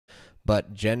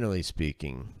But generally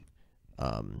speaking,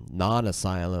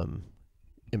 non-asylum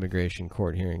immigration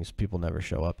court hearings, people never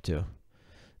show up to.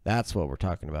 That's what we're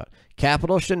talking about.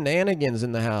 Capital Shenanigans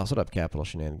in the house. What up, Capital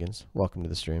Shenanigans? Welcome to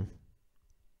the stream.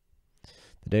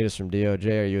 The data is from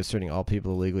DOJ. Are you asserting all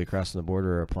people illegally crossing the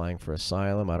border are applying for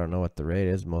asylum? I don't know what the rate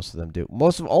is. Most of them do.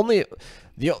 Most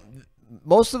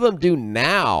of them do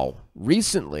now.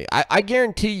 Recently, I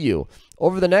guarantee you,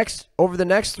 over the next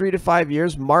 3 to 5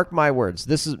 years, mark my words.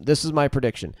 This is my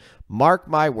prediction. Mark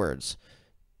my words.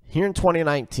 Here in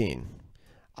 2019,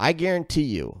 I guarantee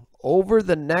you, over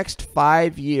the next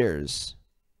 5 years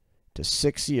to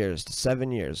 6 years to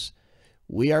 7 years,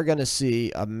 we are going to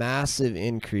see a massive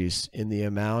increase in the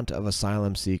amount of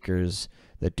asylum seekers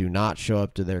that do not show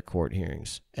up to their court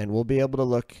hearings. And we'll be able to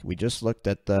look, we just looked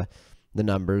at the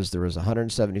numbers. There was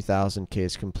 170,000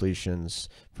 case completions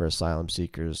for asylum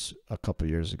seekers a couple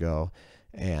years ago,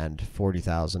 and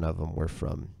 40,000 of them were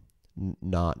from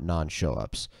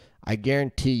non-show-ups. I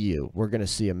guarantee you we're going to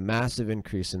see a massive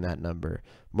increase in that number.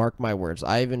 Mark my words.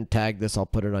 I even tagged this. I'll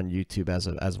put it on YouTube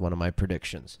as one of my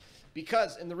predictions.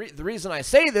 Because, and the reason I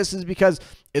say this is because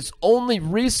it's only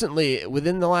recently,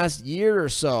 within the last year or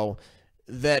so,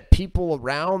 that people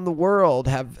around the world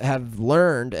have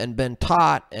learned and been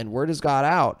taught, and word has got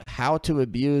out, how to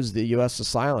abuse the U.S.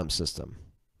 asylum system.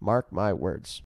 Mark my words.